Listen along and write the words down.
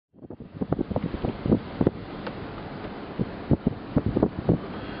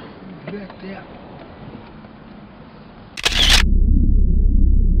Yeah.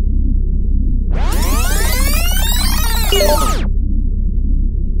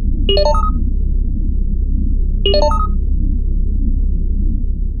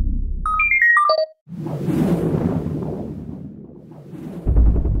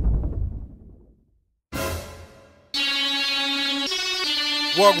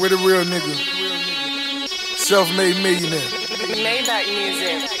 Walk with a real nigga. Self-made millionaire. Maybach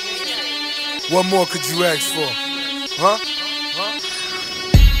music. What more could you ask for? Huh?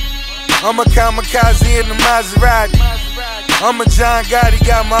 I'm a kamikaze in the Maserati. I'm a John Gotti,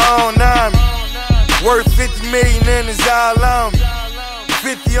 got my own army. Worth 50 million and it's all on me.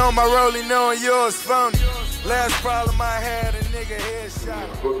 50 on my rolling, knowing yours phony. Last problem I had, a nigga headshot.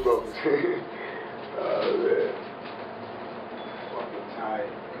 Oh man. Fucking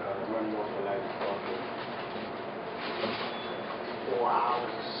tired. Running off for like fucking 4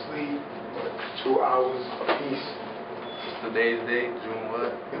 hours of sleep, 2 hours apiece. Today's date, June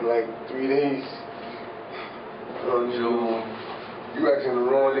what? In like 3 days. June. You asking the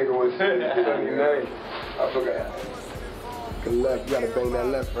wrong nigga what's your name. I forgot. The left, you gotta bang that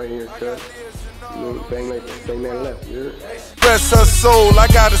left right here, cuz. You know, bang that left, you heard? Rest her soul, I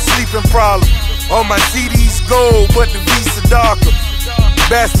got a sleeping problem. All my CDs gold, but the Visa darker.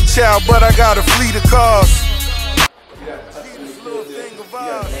 Bastard child, but I got a fleet of cars.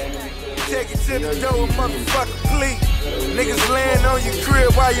 Take it to the door, motherfucker, please. Niggas laying on your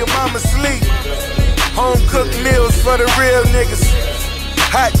crib while your mama sleep. Home cooked meals for the real niggas.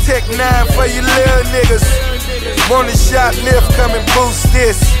 Hot Tech 9 for you little niggas. Want a shoplift, come and boost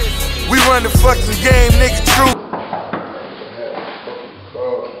this. We run the fucking game, nigga, true.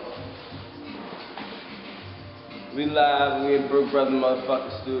 We live, we in Brook Brother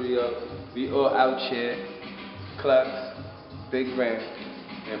motherfucking studio. We all out here. Kluxx, Big Prem,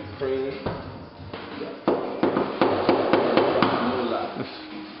 and Prem Mulah.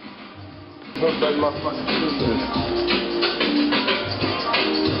 Brook Brother motherfucking studio.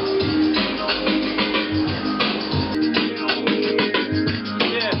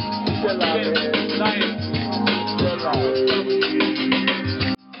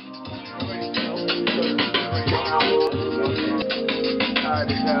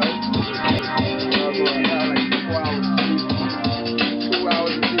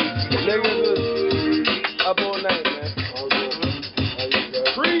 Up all night, man.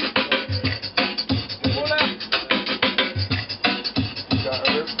 Free. Pull out.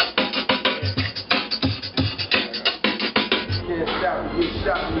 Can't stop me, get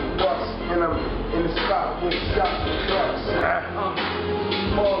shot me, bust, and I'm in the spot with shots and trucks.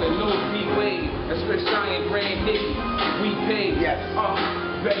 Ballin', no B-Wave, that's Rich Giant, brand nigga, we paid. Yes.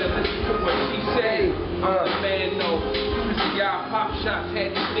 Better listen to what she say. I'm the man, no. Listen, y'all pop shots, had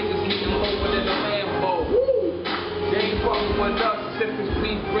these niggas getting over than a Lambo. They ain't fucking with us, except it's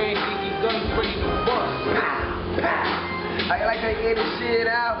we brand nigga guns ready to bust. I like to hear the shit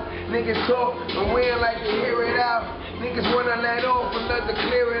out. Niggas talk, and we ain't like to hear it out. Niggas wanna let off and let to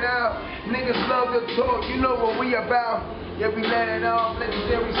clear it out. Niggas love to talk, you know what we about. Yeah, we let it off,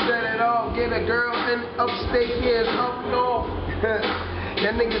 legendary set it off. Get a girl in upstate, yeah, it's up north.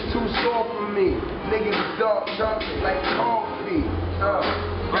 That niggas too soft for me. Niggas dark chocolate like coffee.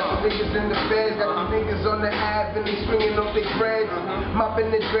 Got the niggas in the feds, got the niggas on the ave and they swinging off their threads.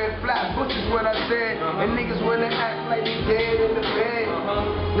 Mopping the dread flat, bush is what I said. And niggas wanna act like they dead in the bed.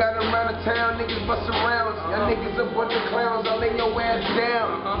 Got them around the town, niggas bustin' rounds. Y'all niggas a bunch of clowns, I'll lay your ass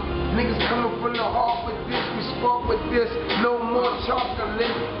down. Niggas coming from the heart with this, we spark with this. No more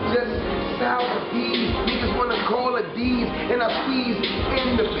chocolate, just sour peas. Niggas wanna call it D's, and I squeeze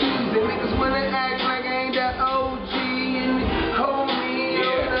in the P's. And niggas wanna act like I ain't that OG and hold me,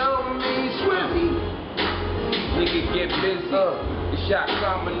 don't know me, Swizzy. Nigga get busy. The shot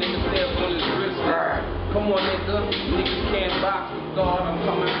comma, niggas live on his wrist. Come on, nigga. Niggas can't box with God. I'm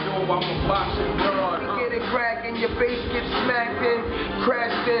coming through, I'm a boxing broad. Get it crackin', your face gets smacked in,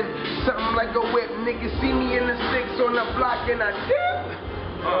 crashed in, something like a whip. Niggas see me in the 6 on the block and I dip.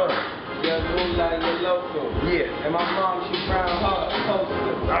 Yeah, Mulah, you're local. Yeah. And my mom, she brown heart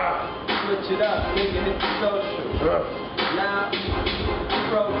poster. Switch it up, nigga, hit the social. Now,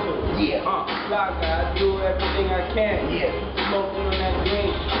 pro tool. Yeah. Fly guy, I do everything I can. Yeah. Smoking on that green,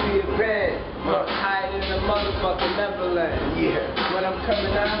 be a bed. Hiding in the motherfucking Neverland. Yeah. When I'm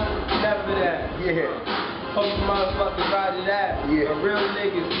coming out, never that. Yeah. Hope you motherfuckers roger that. Yeah. For real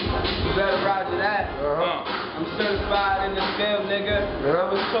niggas, you better roger that. I'm certified in this field, nigga.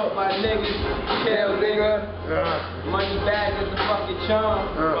 I was taught by niggas, kill, nigga. Money bag is a fucking charm.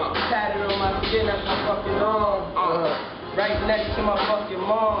 Tatted on my skin, that's my fucking arm. right next to my fucking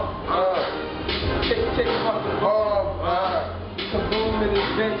mom. Tick, fucking bomb. Kaboom in this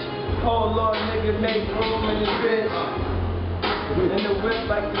bitch. Hold on, nigga, make room in this bitch. In the whip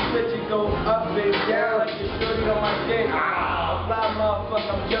like the switch, it go up and down like the shorty on my dick. Fly motherfucker,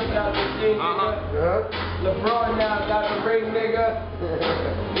 I'm jumping out the thing, nigga. LeBron now got the ring, nigga.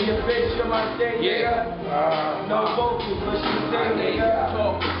 And your bitch on my thing, nigga. No vocals, but she sing, nigga.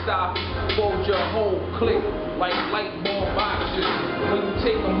 Talk and stop, fold your whole clip like light bulb boxes. When you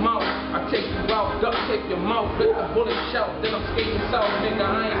take them out, I take you out, duct tape your mouth, let the bullet shout, then I'm skating south, nigga.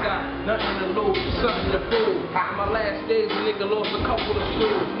 I ain't got nothing to lose, something to prove. In my last days, a nigga lost a couple of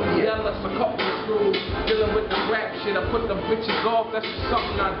screws. Yeah, I lost a couple of screws. Dealing with the rap shit, I put them bitches off, that's just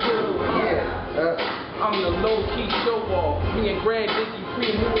something I do. I'm the low-key show-off. Me and Grand Diggy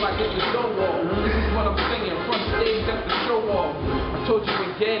Prem Mulah get the dough off. This is what I'm saying, front stage at the show-off. I told you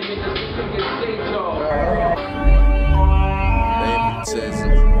again, niggas, this thing is stage off.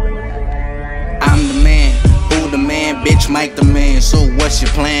 I'm the man, who the man, bitch Mike the man. So what's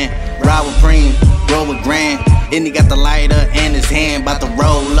your plan? Ride with Prem, roll with Grand. And he got the lighter in his hand, bout to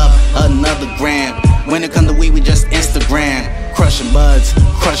roll up another gram. When it come to weed, we just Instagram. Crushing buds,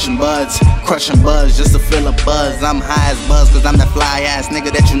 crushing buds, crushing buds just to feel a buzz. I'm high as buzz cause I'm that fly ass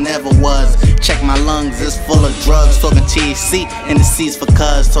nigga that you never was. Check my lungs, it's full of drugs. Talking THC in the seats for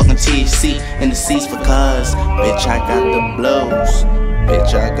cuz. Talking THC in the seats for cuz. Bitch, I got the blues.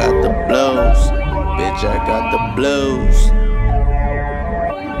 Bitch, I got the blues. Bitch, I got the blues.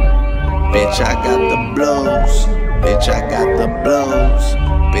 Bitch, I got the blues. Bitch, I got the blues.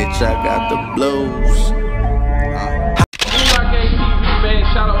 Bitch, I got the blues.